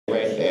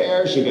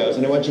There she goes.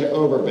 And I want you to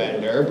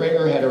overbend her. Bring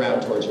her head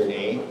around towards your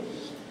knee.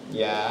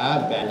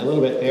 Yeah, bend a little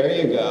bit. There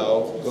you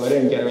go. Go ahead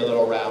and get her a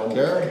little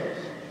rounder.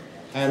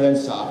 And then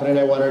soften. And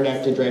I want her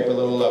neck to drape a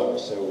little lower.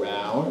 So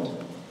round,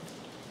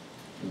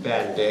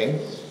 bending,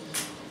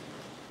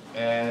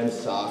 and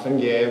soften,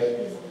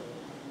 give.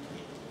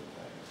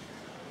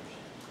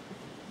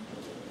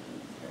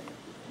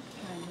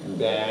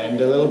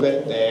 Bend a little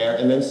bit there,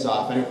 and then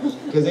soften.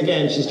 Because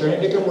again, she's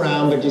starting to come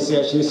round, but you see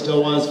how she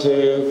still wants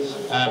to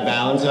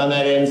balance on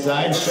that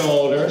inside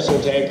shoulder. So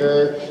take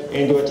her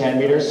into a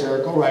 10-meter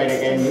circle. Right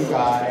again, you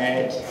got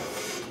it.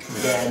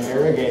 Bend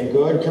her again.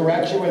 Good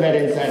correction with that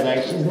inside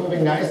leg. She's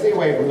moving nicely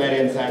away from that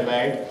inside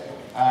leg.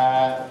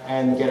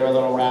 And get her a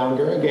little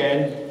rounder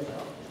again.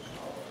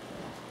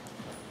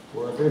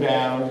 Work her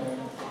down.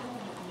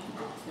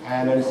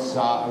 And then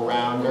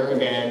round her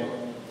again.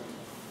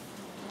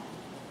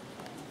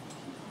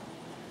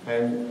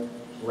 And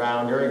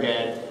round her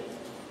again.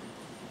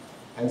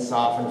 And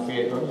soften,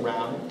 feet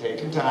round.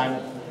 Take your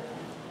time.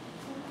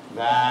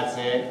 That's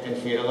it. And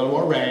feet a little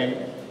more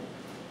rain.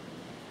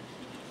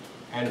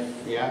 And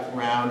yeah,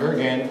 round her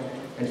again.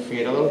 And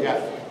feet a little,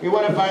 yeah. We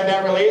want to find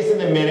that release, and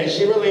the minute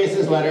she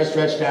releases, let her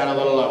stretch down a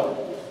little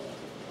lower.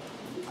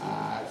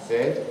 That's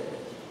it.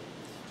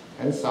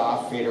 And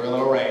soft, feet her a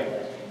little rain.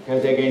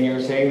 Because again, you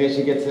were saying that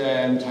she gets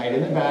tight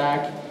in the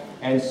back.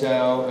 And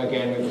so,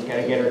 again, we just got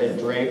to get her to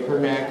drape her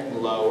neck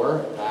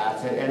lower.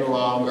 That's it, and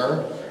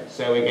longer.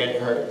 So we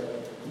get her,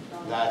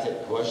 that's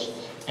it, push.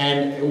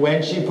 And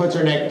when she puts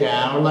her neck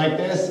down like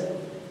this,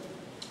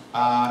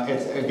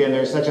 it's, again,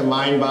 there's such a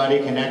mind-body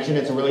connection.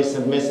 It's a really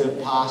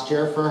submissive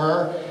posture for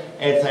her.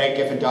 It's like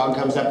if a dog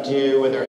comes up to you with her